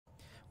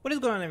What is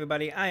going on,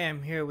 everybody? I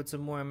am here with some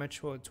more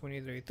Metroid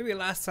 2033.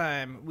 Last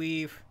time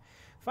we've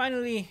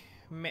finally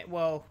met,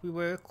 well, we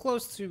were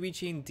close to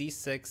reaching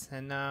D6,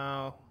 and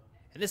now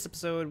in this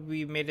episode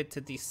we made it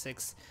to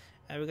D6,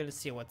 and we're gonna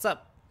see what's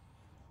up.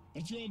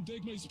 Artyom,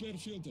 take my spare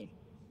filter.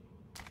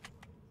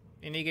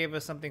 And he gave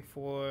us something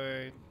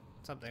for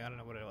something, I don't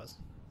know what it was.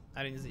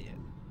 I didn't see it.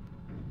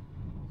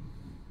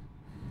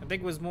 I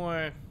think it was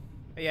more,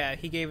 yeah,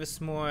 he gave us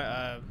more,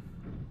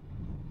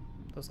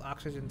 those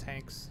oxygen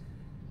tanks.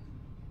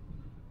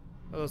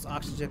 Those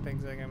oxygen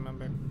things, I can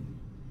remember.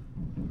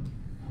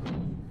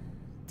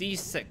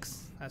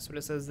 D6, that's what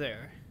it says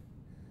there.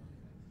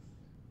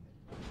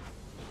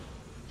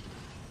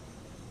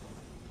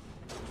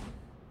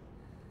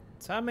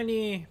 So how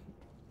many?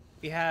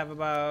 We have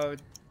about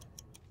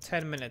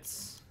 10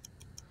 minutes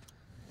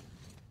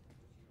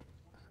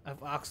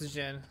of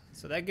oxygen,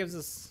 so that gives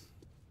us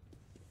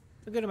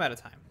a good amount of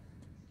time.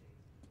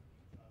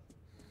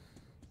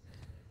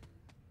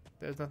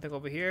 There's nothing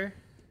over here?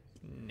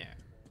 No.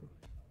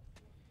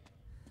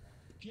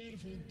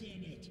 Careful,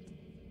 damn it.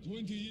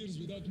 20 years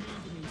without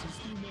maintenance is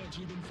too much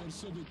even for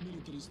Soviet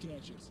military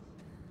structures.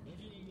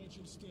 Everyone watch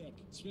your step,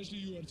 especially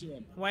you,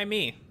 Artyom. Why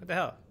me? What the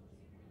hell?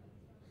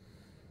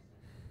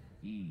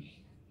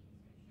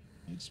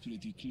 Looks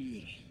pretty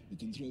clear. The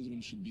control room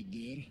should be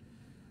there.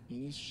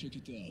 Now let's check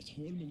it out.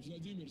 Holm and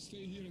Vladimir,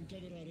 stay here and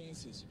cover our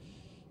asses.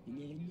 You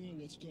never know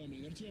what's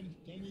coming. Artyom,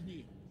 come with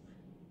me.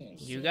 Oh,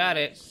 You sir, got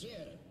it. Sir.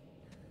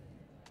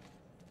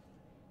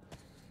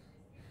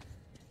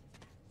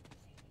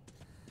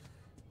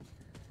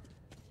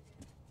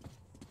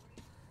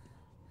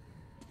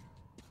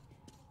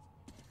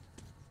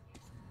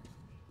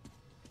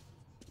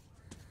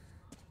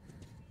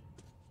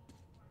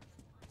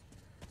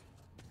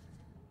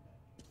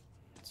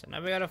 So now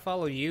we gotta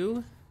follow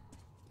you?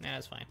 Nah,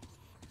 that's fine.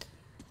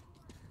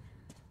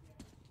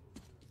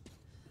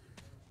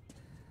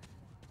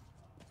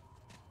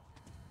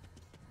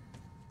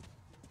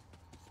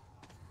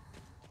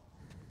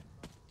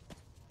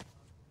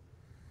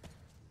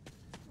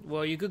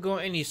 Well, you could go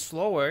any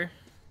slower.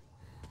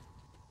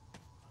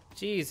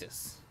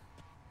 Jesus.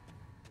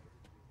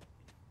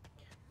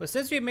 But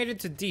since we made it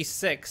to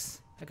D6,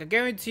 like I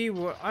guarantee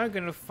we aren't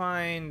gonna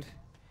find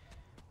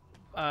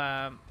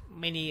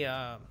many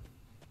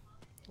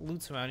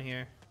loots around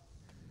here,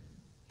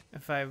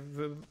 if I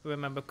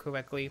remember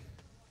correctly.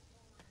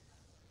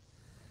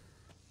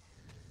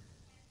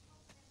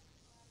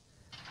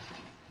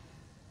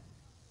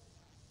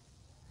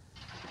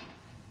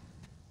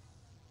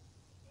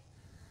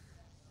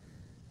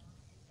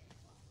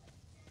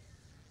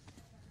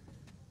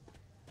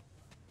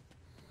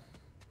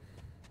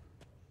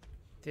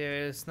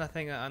 There's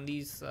nothing on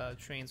these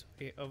trains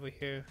over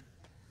here.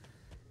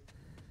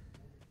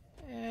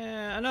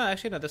 No,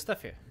 actually no, there's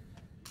stuff here.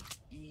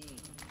 You know,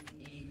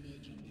 I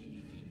imagined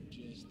everything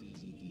just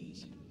as it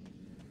is.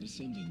 There's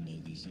something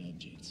about these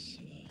objects.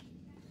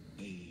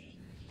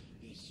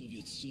 They're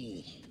Soviet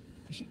soul.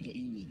 But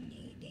you wouldn't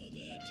know about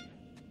that.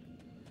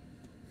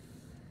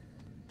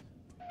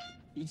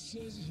 It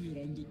says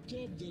here on the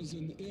top there's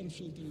an air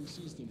filtering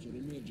system for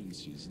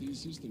emergencies. These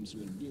systems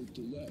were built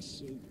to last,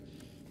 so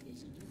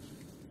there's a good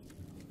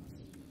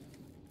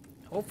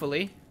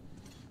Hopefully.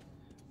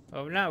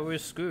 Oh, now we're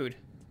screwed.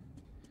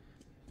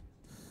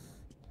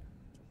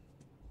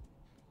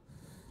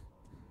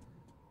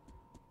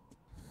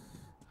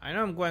 I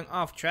know I'm going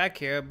off track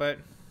here, but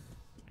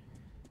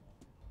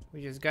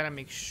we just gotta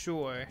make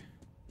sure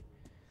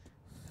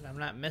that I'm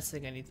not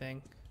missing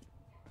anything.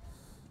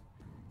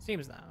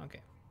 Seems not.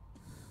 Okay.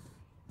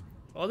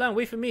 Hold on,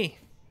 wait for me.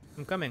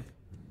 I'm coming.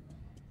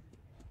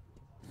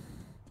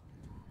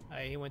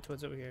 Alright, he went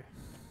towards over here.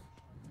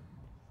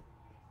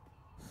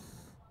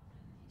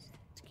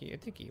 I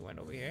think he went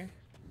over here.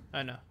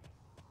 Oh no.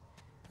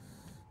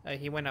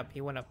 He went up. He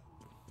went up.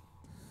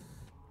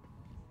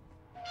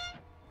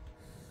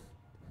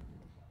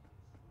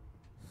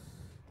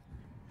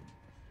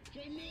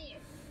 Hey, Miller!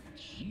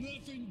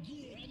 Nothing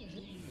good out of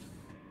here.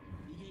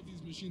 We gave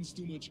these machines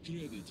too much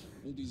credit.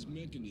 All these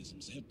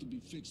mechanisms have to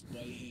be fixed by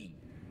hand.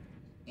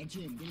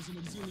 Artyom, there's an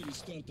auxiliary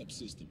startup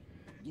system.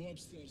 Go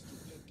upstairs to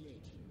that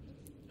ledge.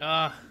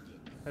 Ah,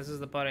 this is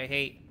the part I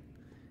hate.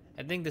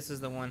 I think this is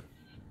the one.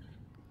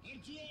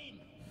 Artyom!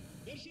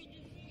 There should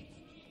be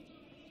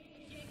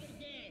four over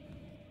there!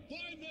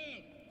 Find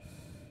them!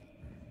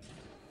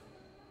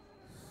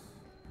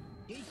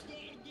 To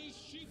start this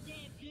shit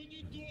up, you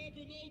need to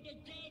open all the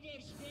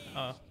covers first!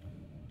 Oh.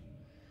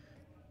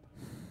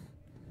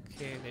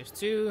 Okay, there's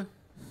 2,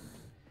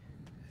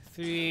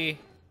 3,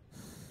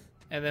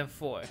 and then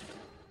 4. Press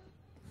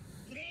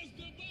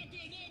the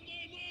button on my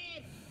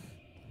mark!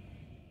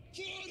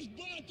 First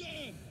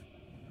button!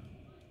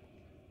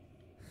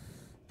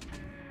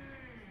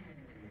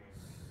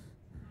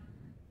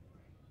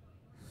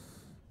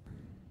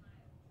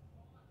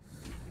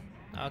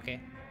 Okay.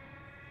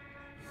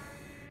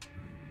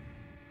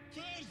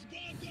 First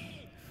button!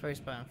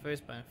 First button,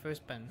 first button,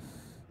 first button.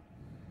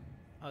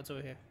 Oh, it's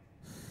over here.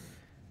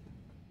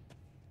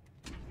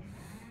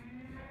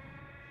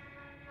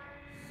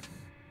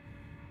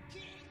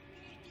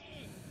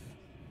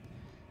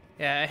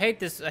 Yeah, I hate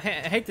this. I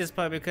hate this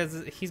part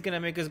because he's gonna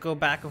make us go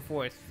back and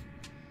forth.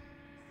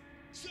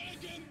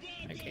 Second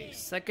button. Okay,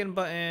 second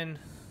button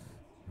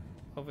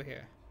over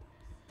here.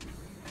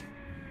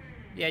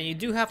 Yeah, you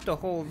do have to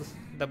hold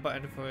the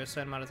button for a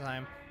certain amount of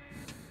time.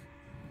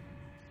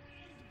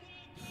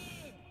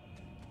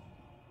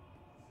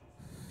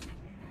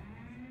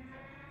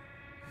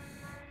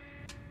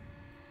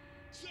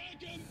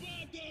 Second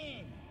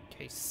button.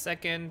 Okay,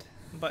 second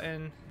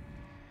button.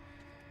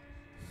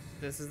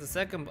 This is the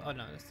second. Oh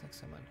no, that's the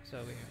second button. It's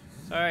over here.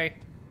 Sorry.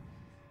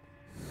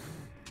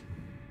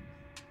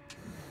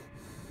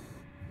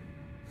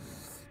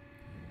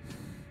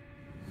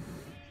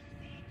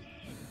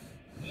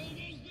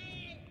 Almost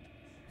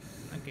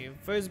there. Okay,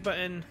 first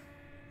button.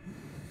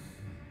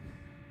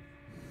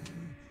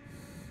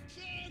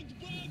 Third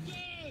button.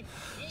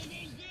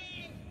 Almost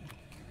there.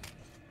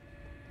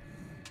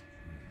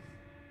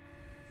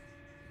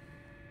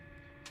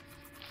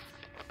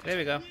 There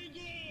we go. We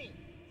go.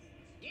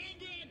 I'm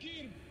back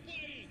here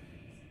fighting.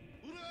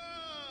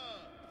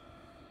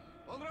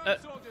 All right, Uh,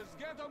 soldiers,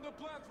 get on the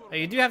platform.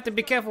 You do have to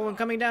be careful when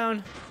coming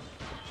down.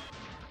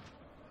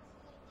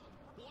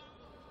 Such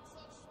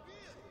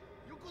speed!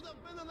 You could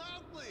have been an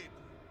athlete.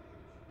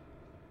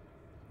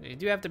 You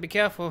do have to be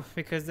careful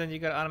because then you're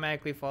gonna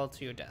automatically fall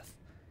to your death,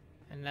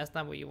 and that's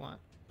not what you want.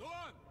 Go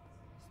on,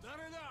 start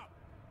it up.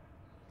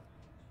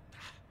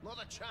 Not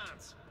a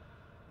chance.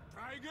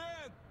 Try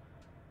again.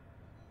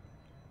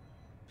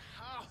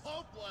 How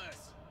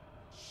hopeless!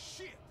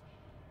 Shit!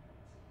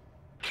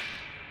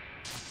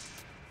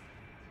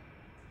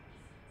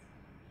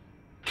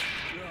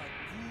 Yeah,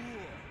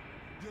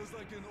 cool. Just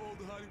like in old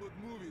Hollywood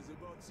movies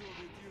about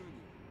Soviet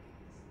Union.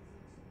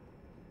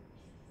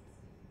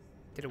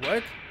 Did it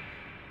work?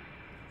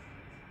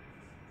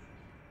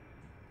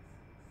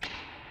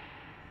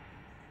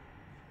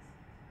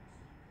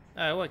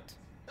 Oh, it worked.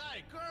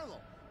 Hey,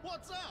 Colonel,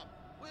 what's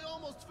up? We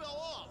almost fell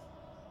off.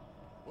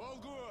 All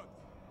good.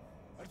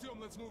 Artyom,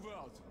 let's move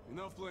out.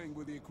 Enough playing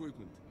with the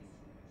equipment.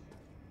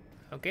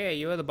 Okay,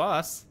 you're the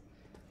boss.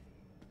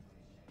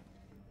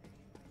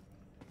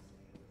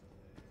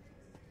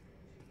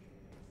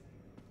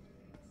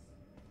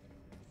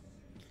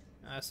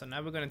 So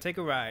now we're gonna take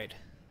a ride.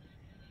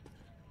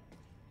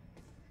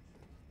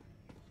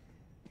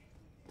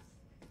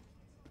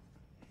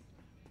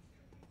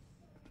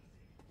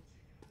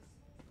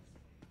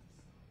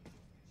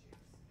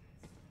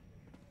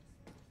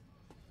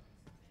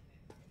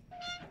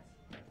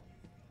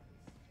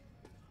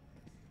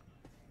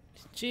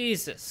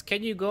 Jesus,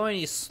 can you go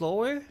any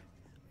slower?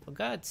 For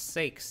God's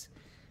sakes.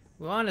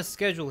 We're on a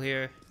schedule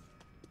here.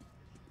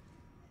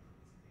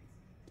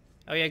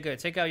 Oh yeah, good.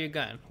 Take out your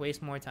gun.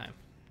 Waste more time.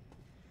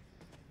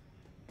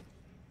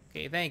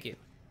 Okay, thank you.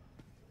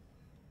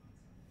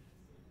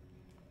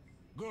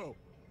 Go.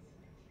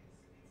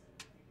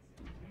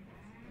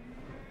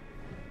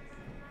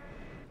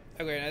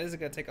 Okay, now this is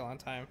gonna take a long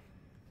time.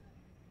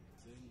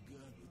 Thank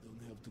God we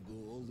don't have to go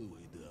all the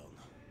way down.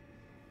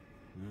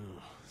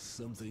 No,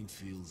 something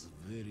feels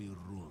very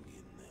wrong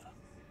in there.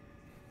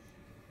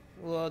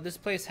 Well, this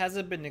place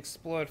hasn't been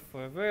explored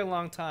for a very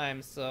long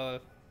time, so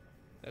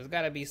there's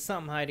gotta be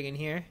something hiding in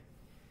here.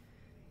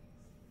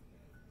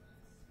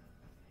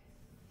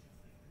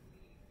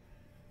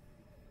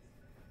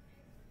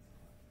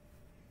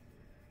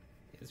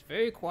 It's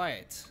very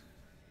quiet.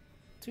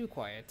 Too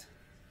quiet.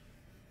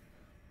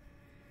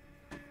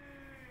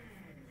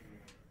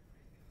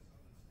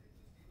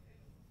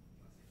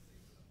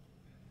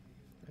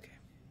 Okay.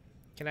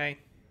 Can I?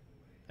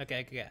 Okay,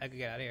 I could get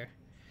out of here.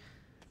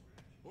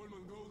 Holman,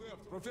 go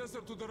left.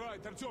 Professor to the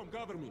right. Artyom,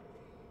 cover me.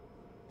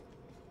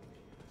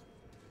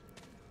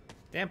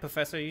 Damn,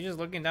 Professor, you're just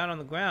looking down on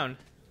the ground.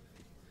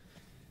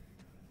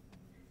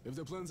 If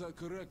the plans are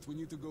correct, we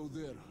need to go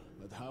there.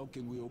 But how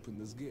can we open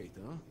this gate,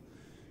 huh?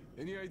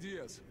 Any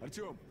ideas?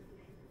 Artyom?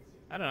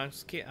 I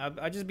don't know.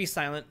 I'll just be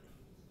silent.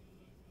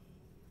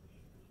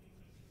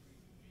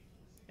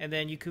 And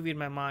then you could read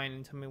my mind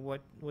and tell me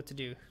what to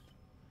do.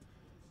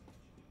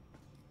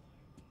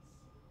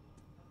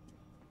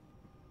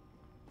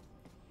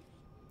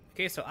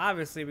 Okay, so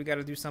obviously we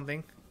gotta do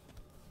something.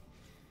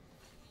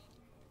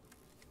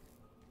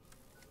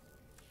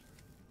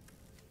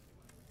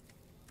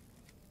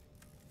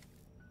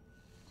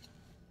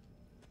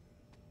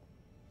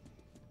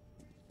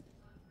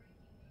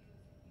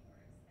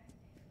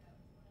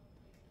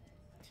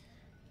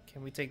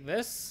 Can we take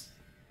this?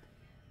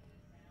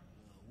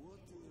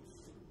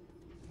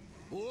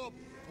 Oppa!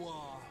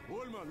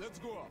 Holman, let's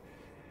go.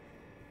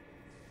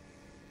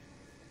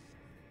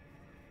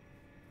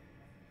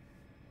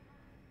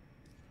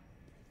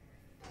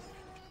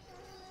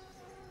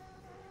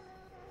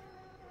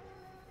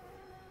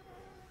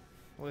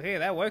 Well, hey,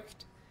 that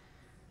worked.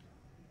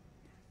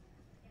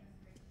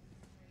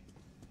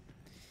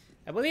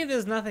 I believe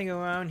there's nothing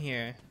around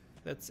here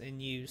that's in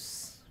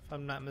use, if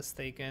I'm not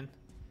mistaken.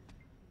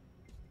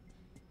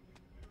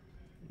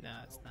 No,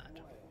 it's not.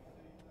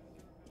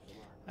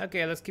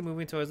 Okay, let's keep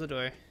moving towards the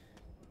door.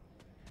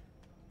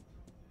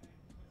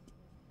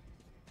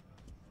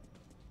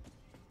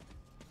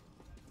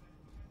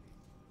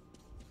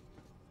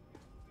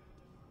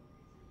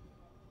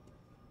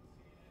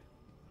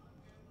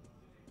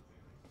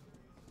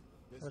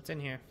 What's in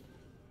here?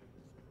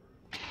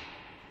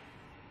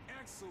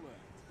 Excellent.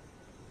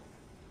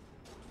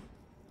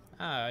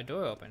 Ah, a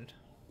door opened.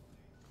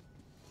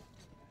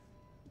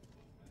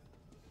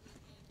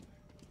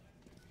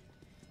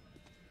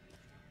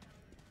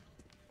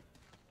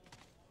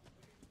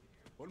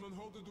 Orman,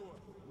 hold the door.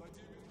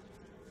 Vladimir,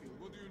 Phil,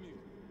 what do you need?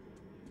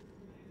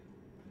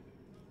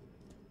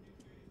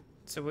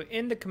 So we're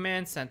in the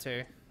command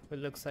center, what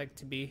looks like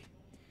to be.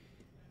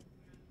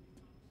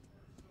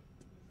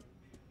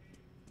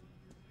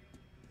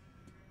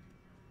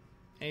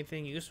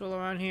 Anything useful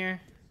around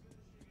here?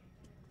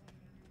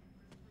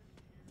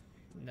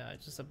 No,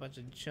 it's just a bunch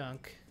of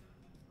junk.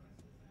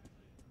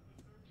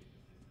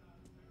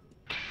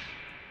 Let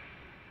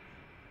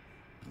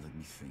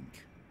me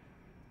think.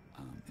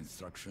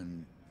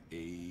 Instruction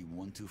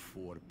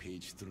A124,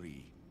 page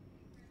 3.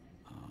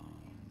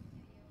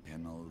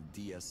 Panel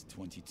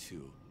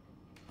DS22.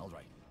 All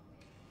right,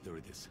 there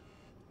it is.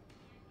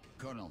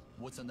 Colonel,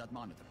 what's on that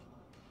monitor?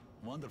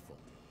 Wonderful.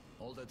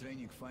 All the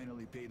training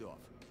finally paid off.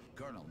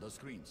 Colonel, those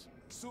screens.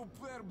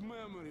 Superb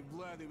memory,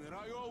 Vladimir.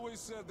 I always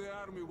said the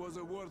army was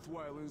a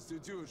worthwhile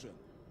institution.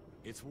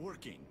 It's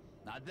working.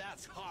 Now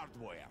that's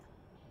hardware.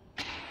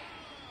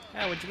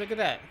 Ah, would you look at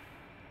that?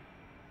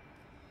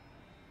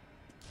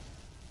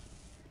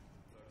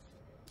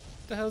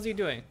 What the hell is he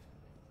doing?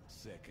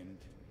 Second,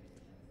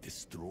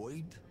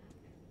 destroyed.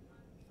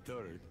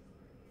 Third,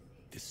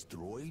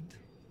 destroyed.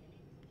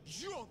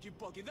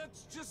 Jolky-pokey, that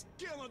just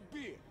cannot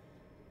be!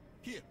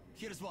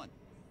 Here's one.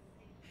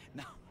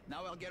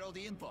 Now I'll get all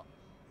the info.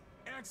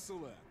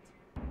 Excellent.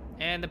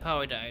 And the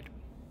power died.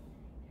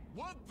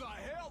 What the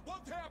hell?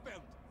 What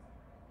happened?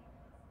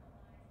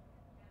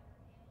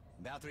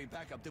 Battery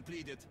backup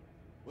depleted.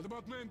 What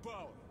about main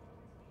power?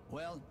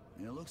 Well,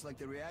 it looks like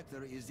the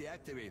reactor is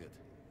deactivated.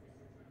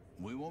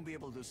 We won't be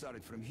able to start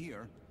it from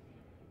here.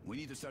 We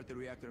need to start the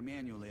reactor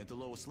manually at the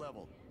lowest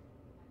level.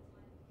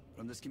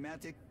 From the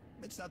schematic,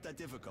 it's not that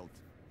difficult.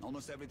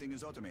 Almost everything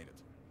is automated.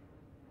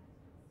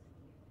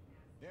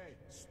 Hey,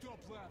 stop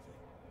laughing.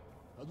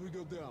 How do we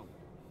go down?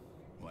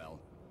 Well,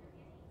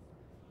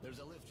 there's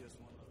a lift just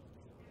one.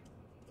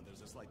 But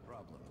there's a slight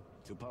problem.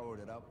 To power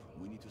it up,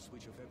 we need to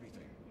switch off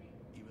everything,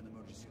 even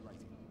emergency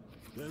lighting.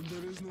 Then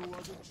there is no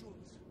other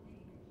choice.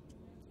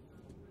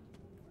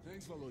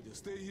 Thanks, Volodya.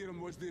 Stay here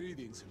and watch the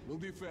readings. We'll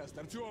be fast.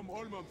 Artyom,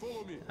 Olman,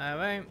 follow me.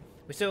 Alright.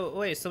 So,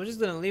 wait, so we're just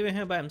gonna leave him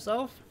here by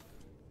himself?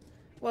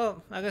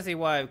 Well, I can see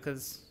why,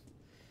 because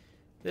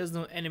there's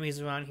no enemies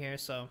around here,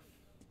 so.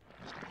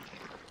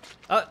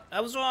 Oh,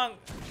 I was wrong!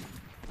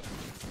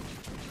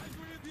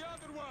 Activate the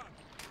other one!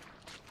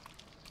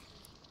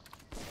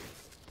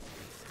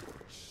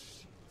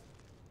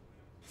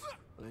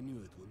 I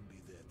knew it wouldn't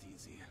be that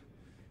easy.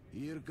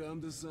 Here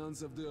come the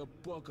sons of the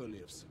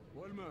apocalypse.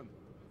 Olman,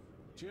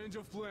 change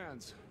of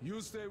plans.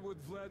 You stay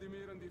with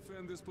Vladimir and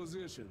defend this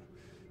position.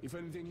 If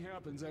anything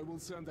happens, I will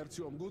send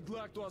Artyom. Good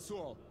luck to us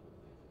all.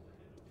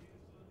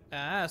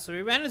 Ah, so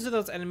we ran into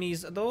those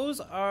enemies. Those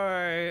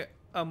are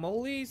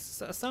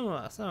Amolis? Some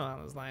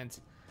along those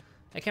lines.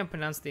 I can't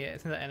pronounce the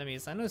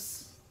enemies. I know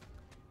it's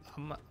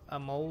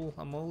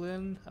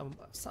Amolin. I don't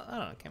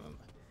know.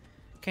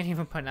 Can't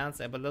even pronounce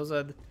it. But those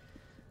are.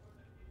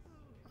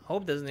 I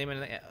hope that's the name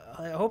of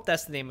I hope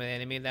that's the name of the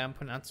enemy that I'm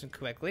pronouncing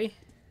correctly.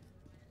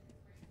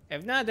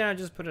 If not, then I'll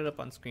just put it up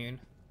on screen,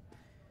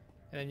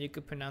 and then you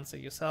could pronounce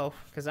it yourself,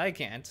 because I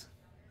can't.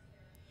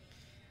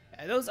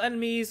 Those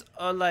enemies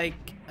are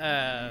like,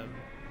 they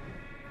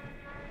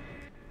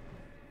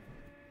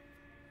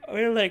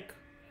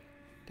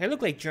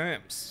look like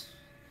germs,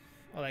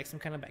 or like some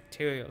kind of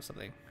bacteria or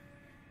something.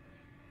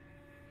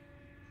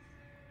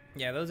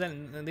 Yeah, those are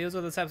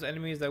the types of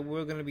enemies that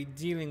we're gonna be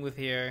dealing with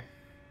here.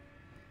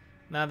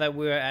 Now that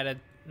we're at a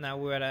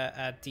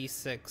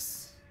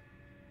D6.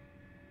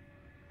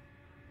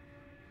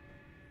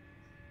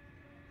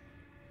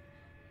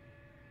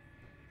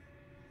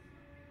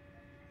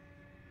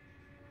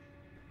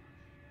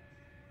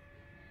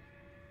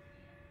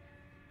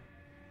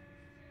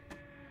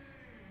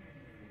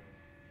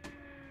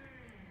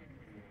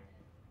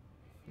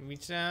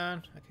 Reach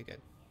down. Okay,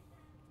 good.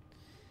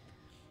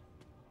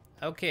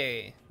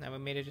 Okay, now we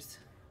made it just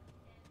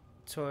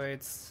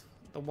towards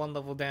the one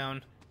level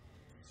down.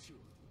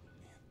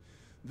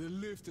 The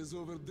lift is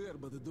over there,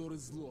 but the door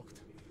is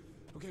locked.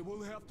 Okay,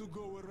 we'll have to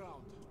go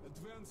around.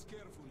 Advance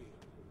carefully.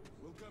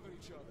 We'll cover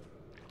each other.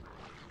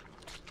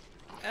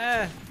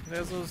 Ah,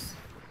 there's those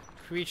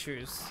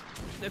creatures.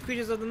 The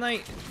creatures of the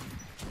night.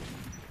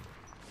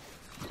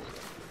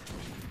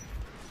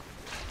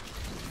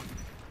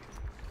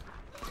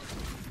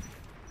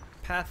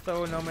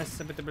 Pathonomus.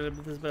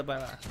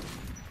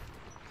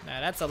 Nah,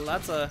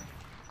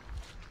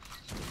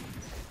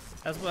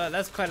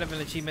 that's quite of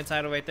an achievement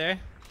title right there.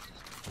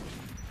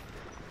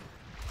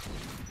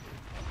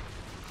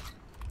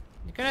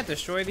 You cannot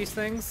destroy these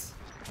things.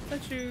 I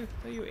thought you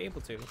were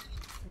able to.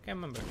 I can't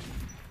remember.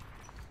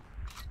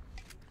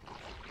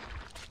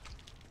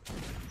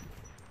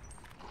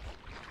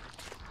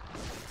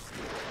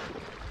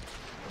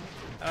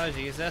 Oh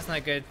jeez, that's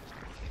not good.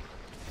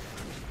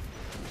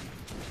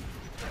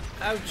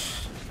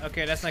 Ouch.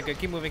 Okay, that's not good.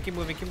 Keep moving, keep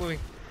moving, keep moving.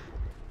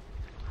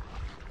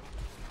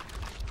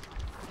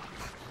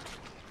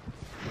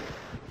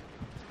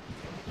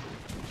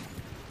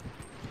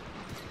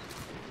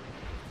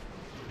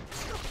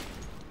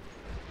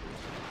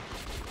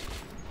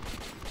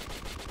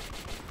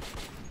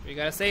 We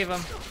gotta save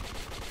him.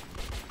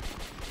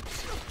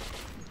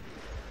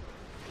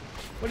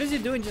 What is he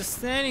doing just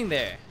standing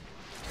there?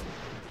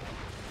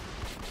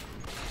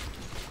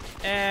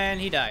 And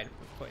he died,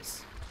 of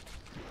course.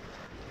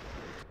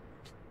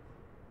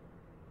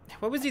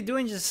 What was he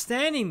doing just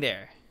standing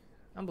there?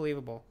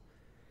 Unbelievable.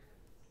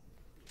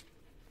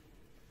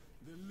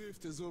 The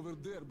lift is over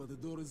there, but the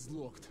door is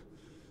locked.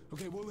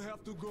 Okay, we'll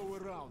have to go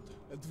around.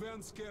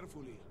 Advance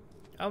carefully.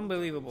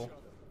 Unbelievable.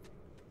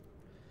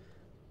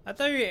 I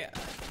thought you...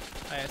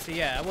 Alright, so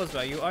yeah, I was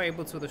right. You are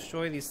able to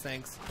destroy these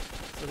things,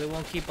 so they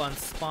won't keep on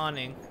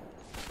spawning.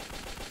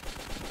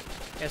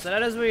 Yeah, so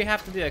that is what you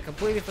have to do. I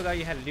completely forgot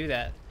you had to do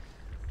that.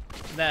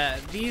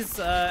 That these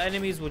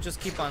enemies will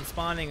just keep on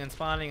spawning and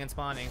spawning and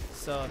spawning.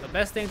 So the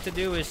best thing to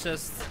do is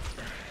just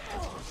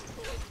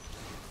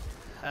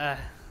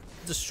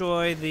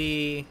destroy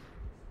the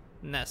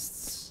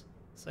nests,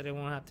 so they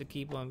won't have to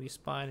keep on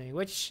respawning,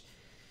 which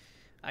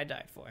I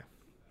died for.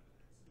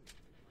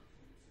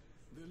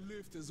 The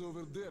lift is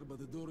over there, but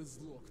the door is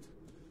locked.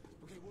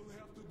 Okay, we'll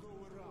have to go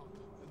around.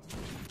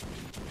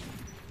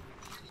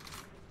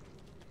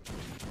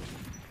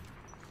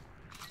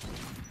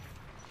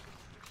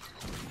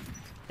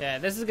 Yeah,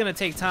 this is gonna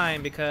take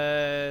time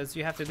because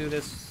you have to do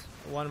this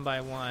one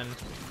by one.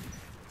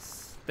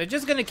 They're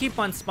just gonna keep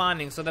on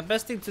spawning, so the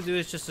best thing to do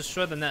is just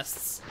destroy the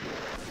nests.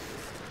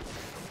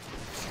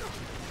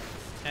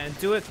 And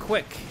do it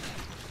quick.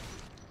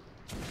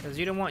 Because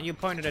you don't want your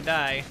partner to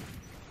die.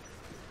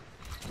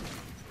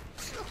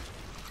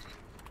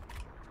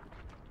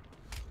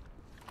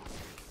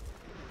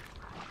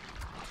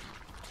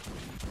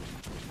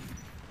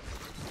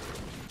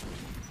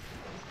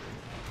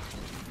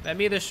 Let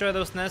me destroy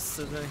those nests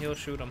and then he'll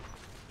shoot them.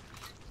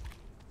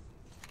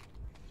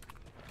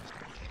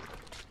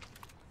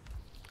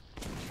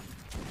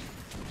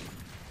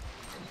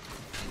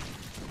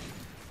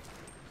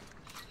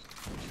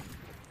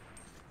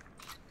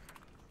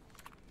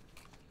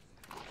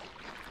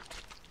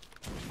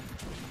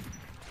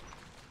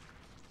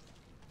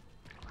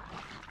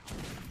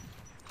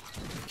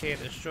 Okay,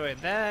 destroy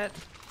that.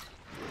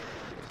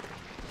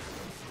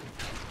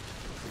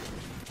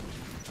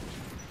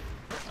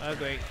 Oh,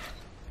 great.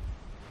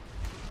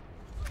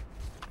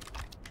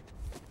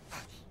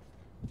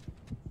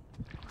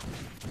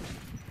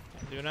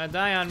 Do not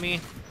die on me.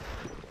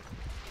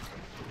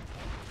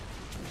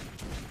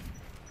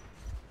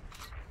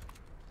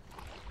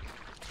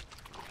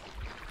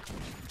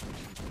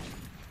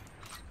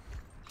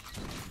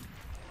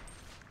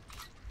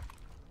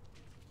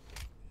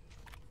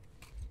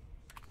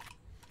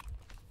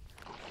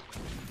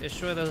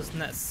 Destroy those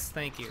nests,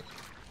 thank you.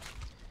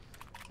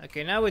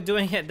 Okay, now we're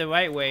doing it the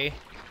right way.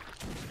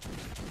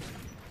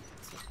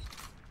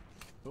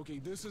 Okay,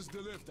 this is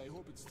the lift. I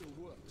hope it still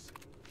works.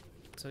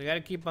 So we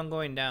gotta keep on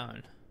going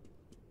down.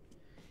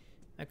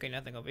 Okay,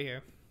 nothing over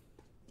here.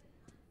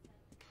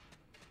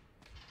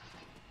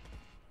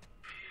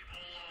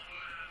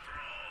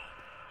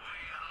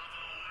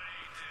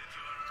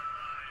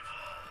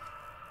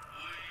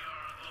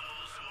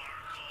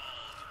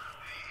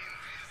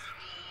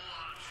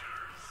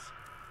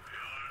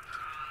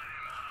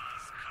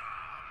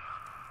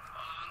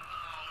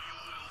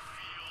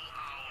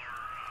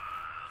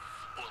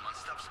 Ullman,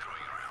 stop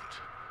screwing around.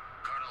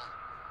 Colonel,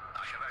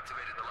 I have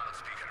activated the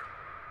loudspeaker.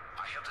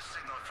 I have the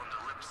signal from the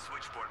LIP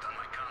switchboard on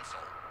my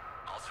console.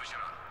 I'll switch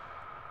it on.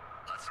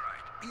 That's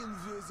right.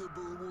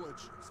 Invisible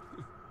watchers.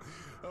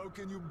 How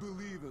can you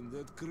believe in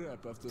that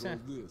crap after all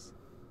this?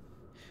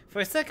 For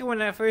a second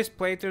when I first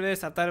played through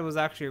this, I thought it was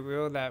actually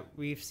real that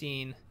we've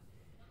seen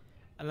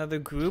another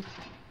group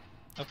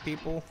of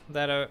people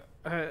that are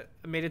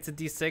made it to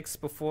D6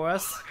 before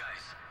us.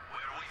 Guys,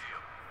 we're with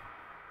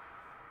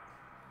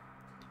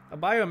you. A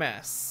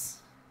biomass.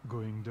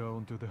 Going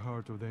down to the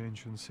heart of the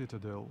ancient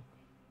citadel,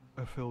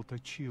 I felt a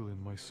chill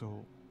in my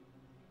soul.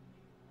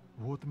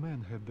 What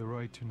man had the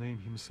right to name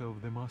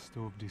himself the master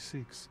of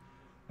D6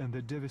 and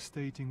the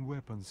devastating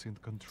weapons in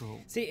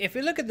control? See, if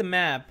you look at the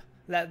map,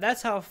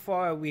 that's how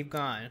far we've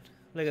gone.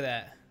 Look at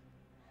that.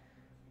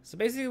 So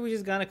basically we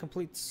just gone a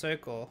complete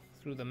circle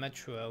through the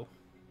metro.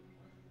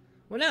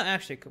 Well, not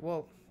actually,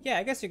 well, yeah,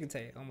 I guess you could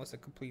say almost a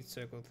complete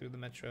circle through the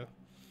metro.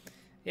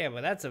 Yeah,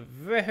 but that's a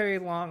very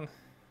long...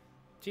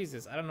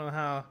 Jesus, I don't know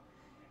how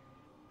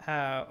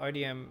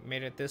RDM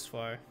made it this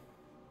far.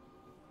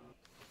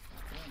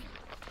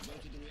 Go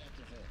to the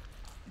reactor hall.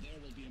 There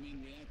will be a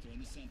main reactor in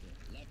the center,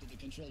 left of the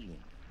control room.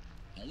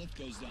 A lift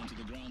goes down to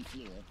the ground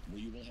floor, where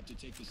you will have to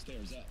take the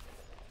stairs up.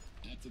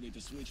 Activate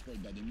the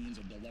switchboard by the means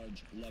of the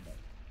large lever.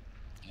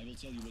 I will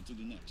tell you what to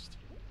do next.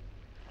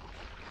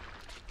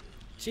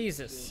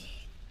 Jesus.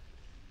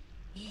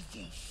 What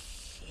the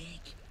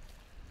fuck?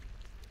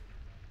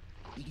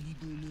 What do we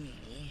do now,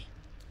 huh?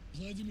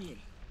 Vladimir,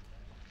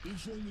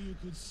 if only you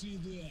could see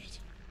that.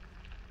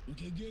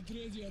 Okay, get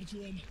ready,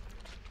 Artyom.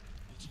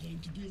 It's going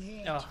to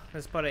be hot. Oh,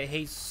 this part I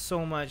hate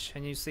so much,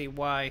 and you see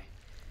why,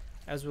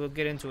 as we'll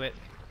get into it.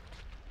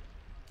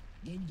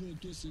 Don't go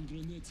tossing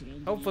grenades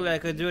around. Hopefully I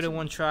could do it in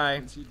one try.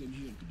 Consider them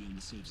here to be on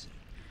the safe side.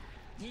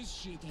 This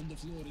shit on the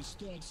floor is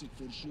toxic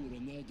for sure,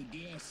 and now the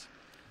gas.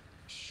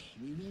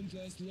 We won't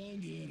last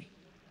long here.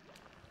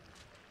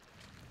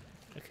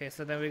 Okay,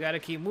 so then we gotta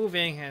keep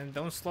moving and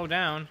don't slow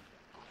down.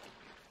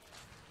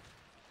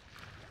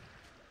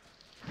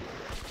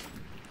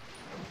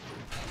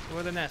 Where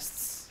are the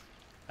nests?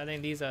 I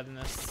think these are the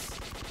nests.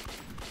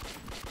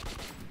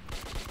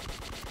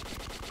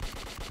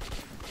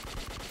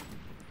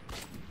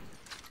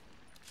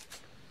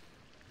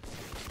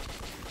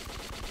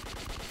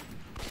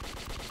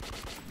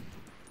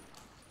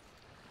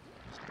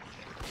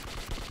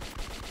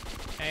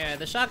 Yeah,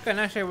 the shotgun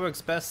actually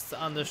works best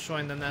on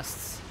destroying the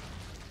nests.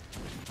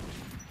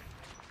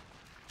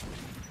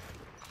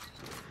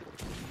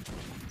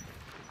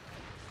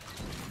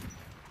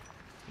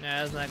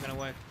 Nah, that's not gonna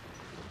work.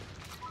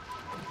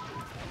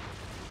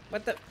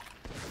 What the?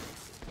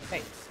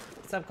 Hey,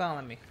 stop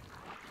calling me.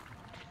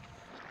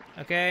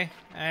 Okay,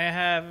 I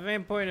have very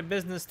important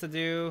business to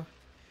do,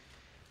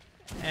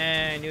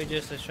 and you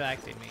just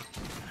distracted me.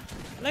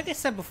 Like I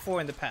said before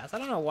in the past, I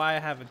don't know why I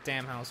have a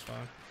damn house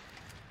phone.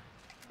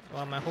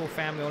 Well, my whole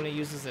family only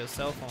uses their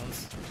cell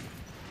phones.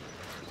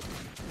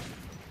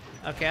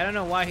 Okay, I don't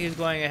know why he's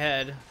going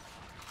ahead.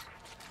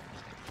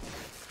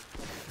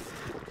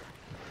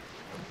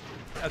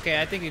 Okay,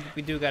 I think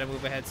we do gotta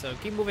move ahead, so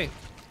keep moving.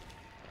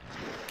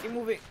 Keep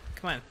moving.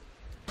 Come on.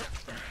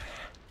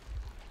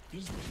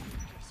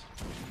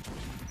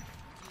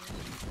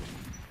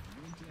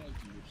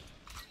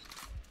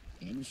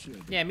 I'm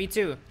afraid. Yeah, me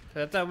too.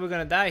 'Cause I thought we were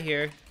gonna die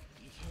here.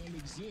 If hell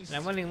exists, And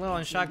I'm running low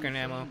on shotgun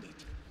ammo.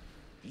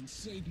 and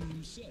Satan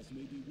himself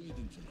may be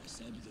waiting for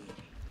us up there.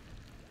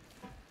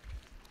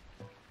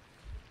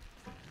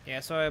 Yeah,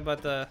 sorry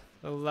about the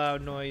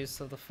loud noise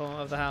of the phone,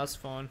 of the house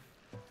phone.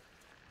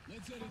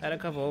 Let's head I had to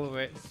come over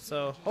it,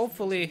 so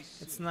hopefully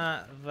it's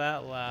not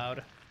that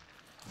loud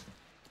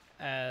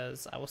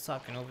as I was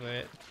talking over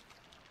it.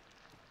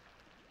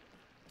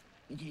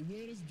 Okay,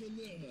 where is the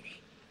lever?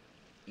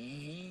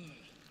 Uh-huh.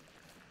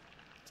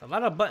 It's a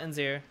lot of buttons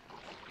here.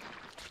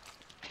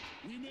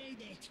 We made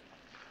it.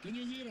 Can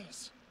you hear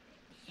us?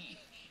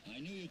 I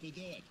knew you could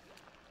do it.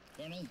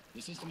 Colonel,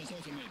 the system is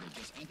automated.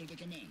 Just enter the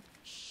command.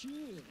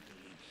 Sure.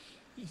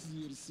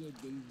 Easier said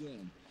than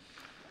done.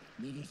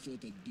 Never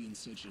thought I'd be in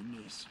such a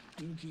mess.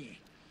 Okay.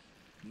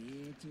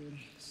 Reactor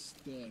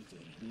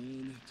starter.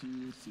 1,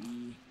 2,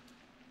 3,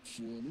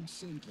 4. Looks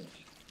simple.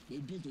 They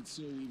built it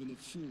so even a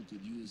fool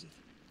could use it.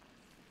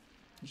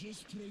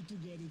 Just pray to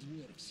God it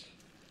works.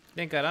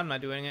 Thank God I'm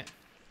not doing it.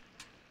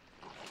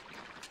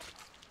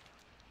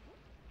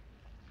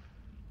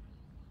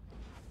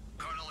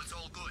 Colonel, it's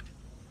all good.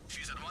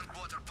 She's at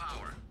 1/4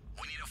 power.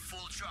 We need a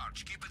full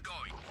charge. Keep it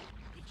going.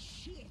 But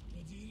shit,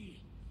 Padiri.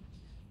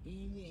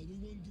 Oh well, we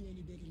won't do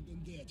any better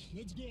than that.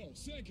 Let's go.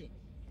 Second.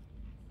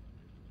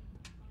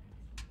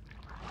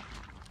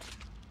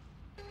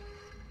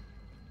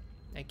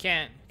 I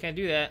can't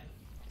do that.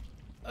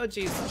 Oh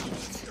jeez.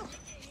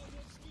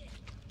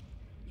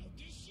 Now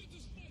this shit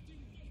is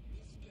fighting back.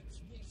 This gets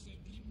worse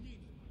every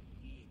minute.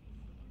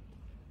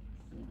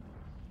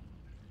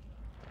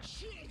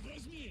 Shit,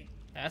 that's me.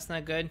 That's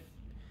not good.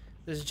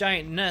 This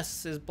giant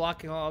nest is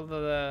blocking all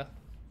that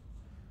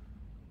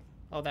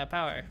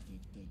power.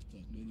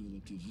 Fuck, manual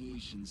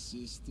activation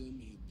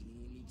system,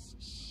 hydraulics,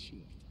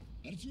 shit.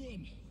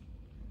 Artyom,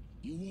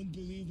 you won't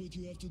believe what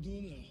you have to do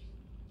now.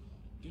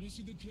 Can you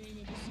see the crane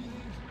on the ceiling?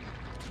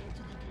 Go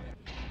to the gap.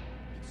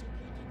 It's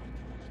operating.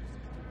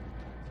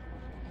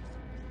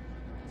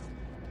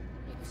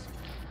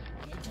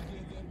 Try to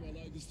get there while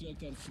I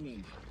distract our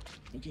friend.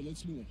 Okay,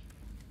 let's move.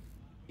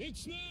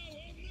 It's now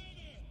or never!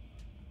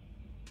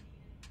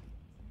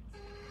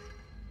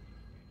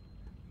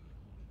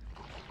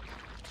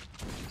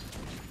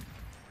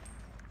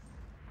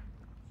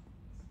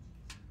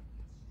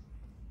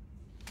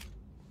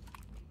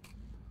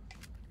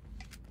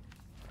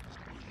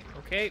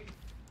 Okay.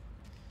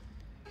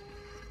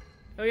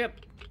 Oh yep.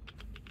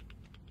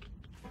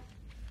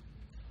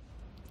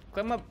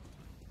 Climb up.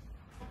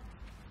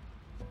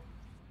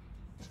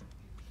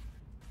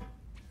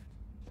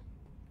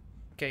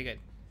 Okay, good.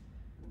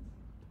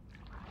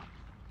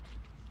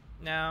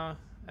 Now,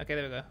 okay,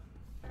 there we go.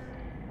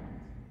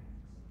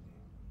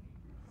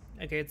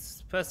 Okay,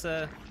 it's press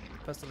the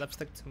left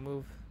stick to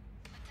move.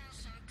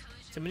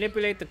 To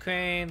manipulate the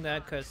crane,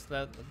 that cuts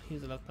left,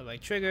 use the left and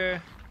right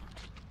trigger.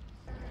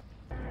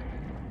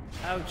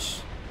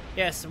 Ouch.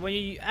 Yes, when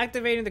you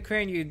activating the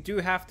crane, you do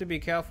have to be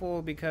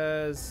careful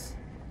because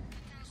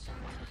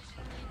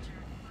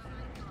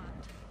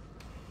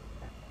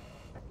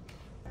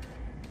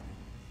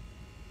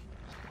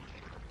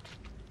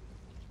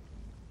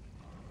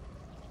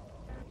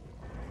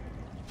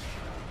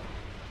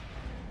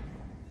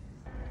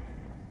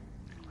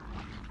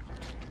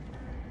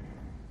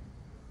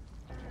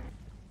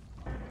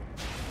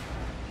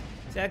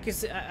See,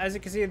 as you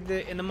can see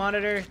in the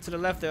monitor to the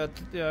left, there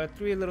are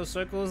 3 little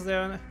circles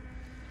there,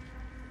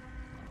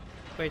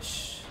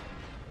 which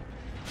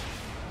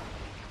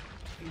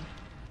you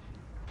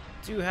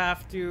do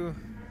have to.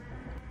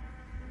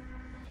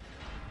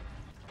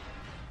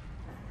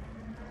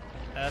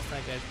 That's not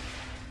good.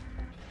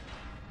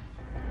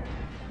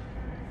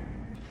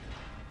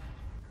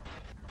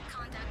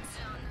 Contact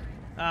zone.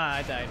 Ah,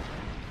 I died.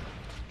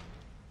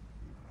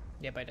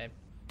 Yep, I died.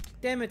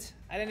 Damn it!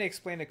 I didn't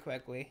explain it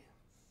correctly.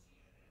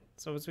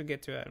 So once we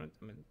get to it, I'm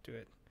gonna do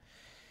it.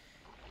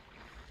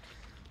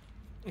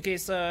 Okay,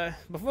 so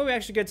before we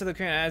actually get to the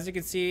current, as you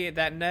can see,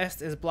 that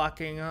nest is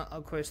blocking,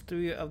 of course,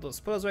 3 of those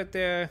pillars right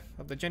there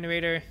of the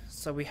generator.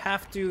 So we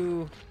have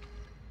to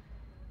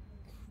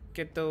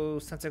get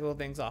those tentacle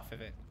things off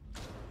of it.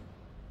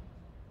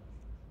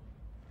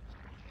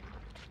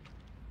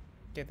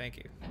 Okay, thank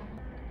you.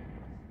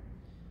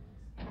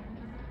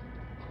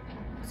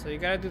 So you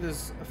gotta do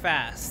this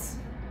fast.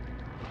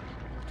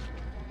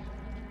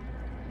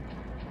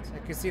 So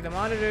you can see the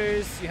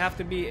monitors, you have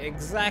to be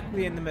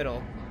exactly in the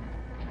middle.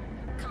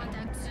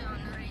 Contact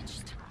zone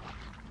reached.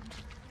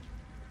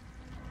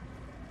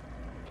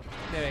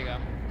 There you go.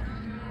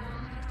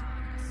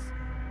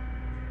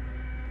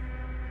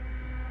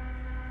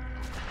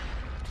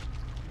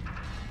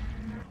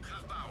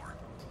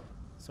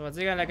 So once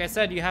again, like I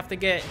said, you have to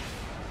get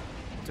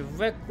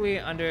directly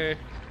under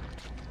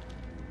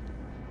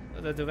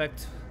the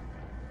direct.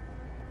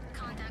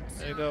 Contact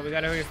There you zone. go. We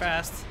gotta hurry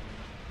fast.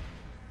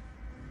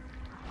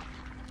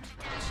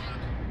 Attention.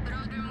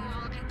 Road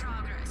removal in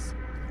progress.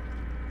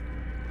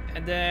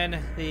 And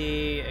then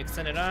the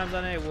extended arms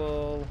on it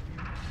will.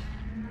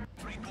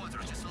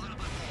 3/4, just a little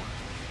bit more.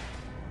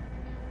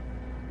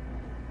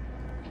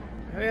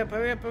 Hurry up,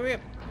 hurry up, hurry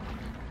up.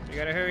 You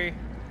gotta hurry.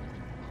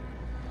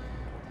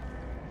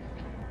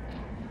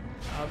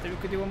 I don't think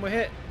we could do one more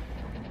hit.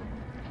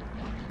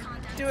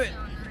 Contact Do it.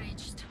 zone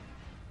reached.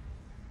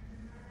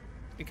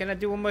 We cannot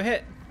do one more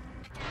hit.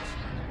 Attention.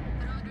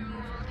 Road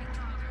removal in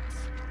progress.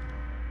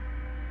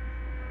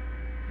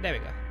 There we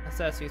go. That's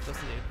what you're supposed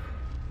to do.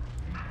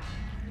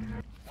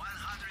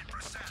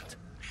 100%.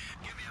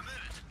 Give me a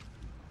minute.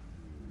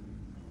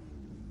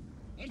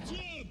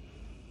 Artyom!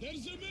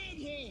 There's a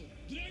manhole!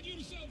 Drag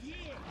yourself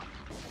here!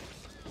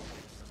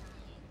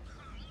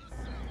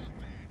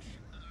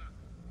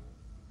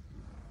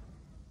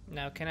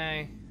 Now, can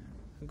I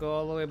go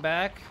all the way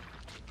back?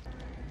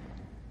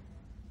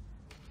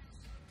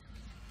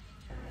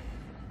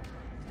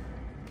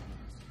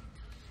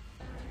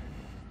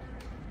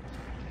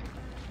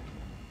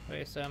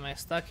 Wait, so am I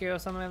stuck here or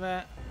something like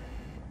that?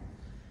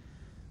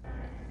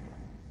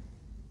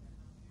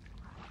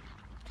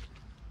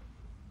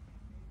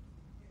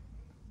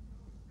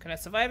 Can I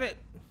survive it?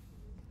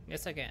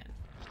 Yes, I can.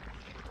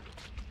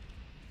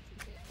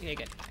 Yeah,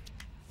 good.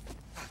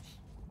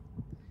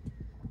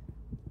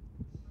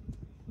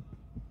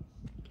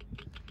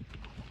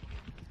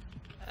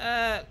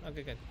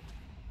 Okay, good.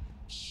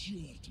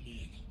 Short,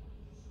 man.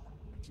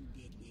 Too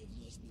bad we have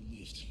lost the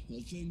lift.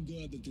 Well, thank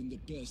God that in the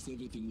past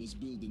everything was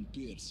built in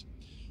pairs.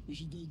 We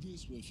should go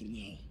this way for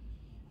now.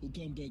 We'll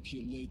come back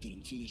here later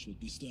and finish what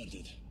we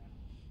started.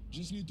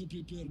 Just need to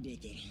prepare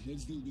better.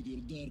 Let's deal with your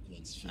dark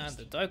ones first.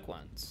 The dark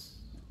ones.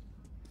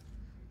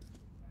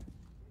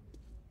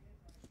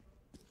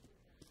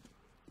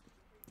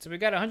 So we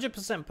got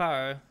 100%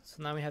 power,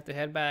 so now we have to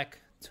head back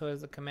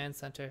towards the command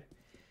center.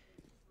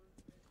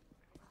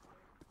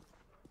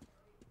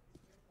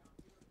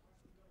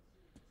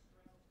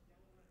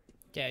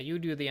 Yeah, you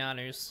do the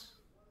honors.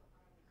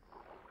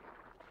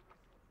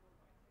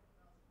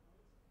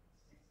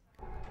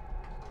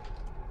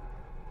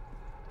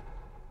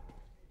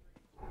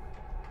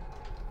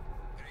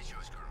 Hey,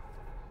 Josker.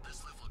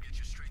 This lift will get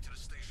you straight to the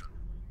station.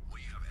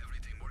 We have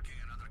everything working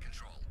and under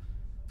control.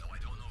 Though I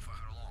don't know for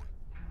how long.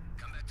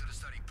 Come back to the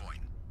starting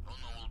point.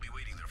 Ulmo will be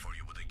waiting there for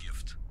you with a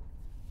gift.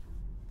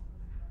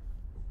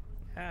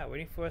 Ah,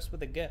 waiting for us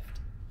with a gift.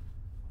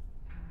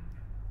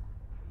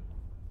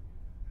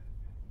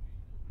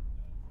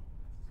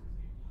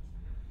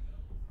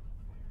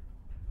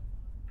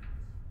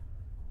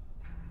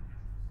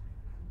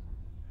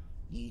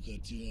 Look,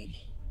 Artyom.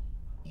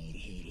 Our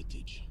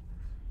heritage.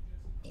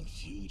 Our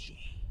future.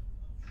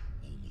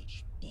 How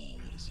much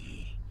power is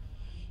here.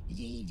 With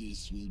all of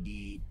this, we'll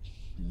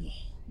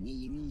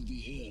rule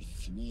the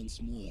earth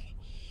once more.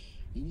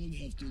 We won't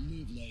have to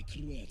live like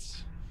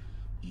rats.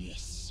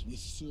 Yes, with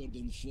sword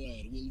and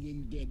fire, we'll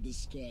win back the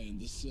sky and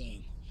the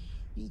sun.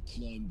 We'll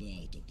climb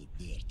out of the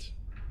dirt.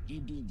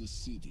 Rebuild the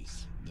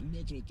cities. The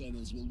metro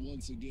tunnels will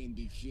once again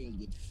be filled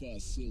with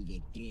fast silver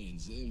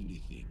trains.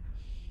 Everything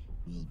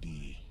will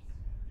be...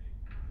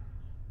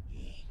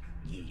 Yeah,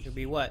 everything. It'll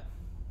be what?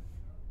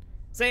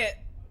 Say it!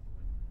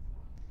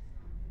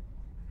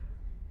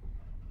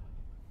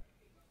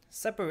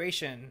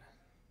 Separation.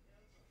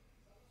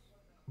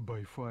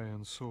 By fire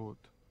and sword,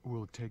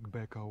 we'll take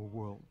back our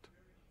world.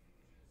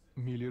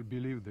 Miller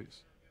believed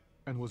this,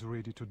 and was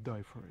ready to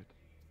die for it.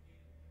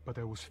 But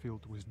I was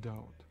filled with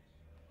doubt.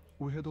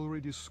 We had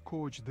already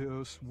scorched the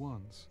earth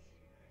once.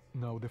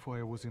 Now the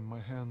fire was in my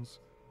hands,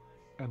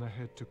 and I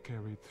had to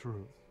carry it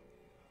through.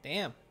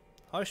 Damn,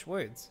 harsh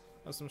words.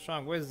 Those some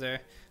strong words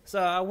there. So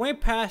I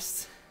went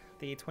past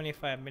the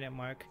 25-minute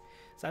mark.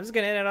 So I'm just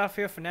gonna end it off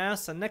here for now.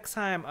 So next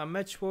time on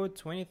Metroid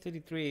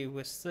 2033,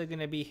 we're still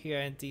gonna be here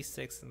in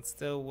D6 and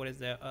still what is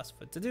there us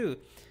for to do.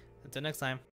 Until next time.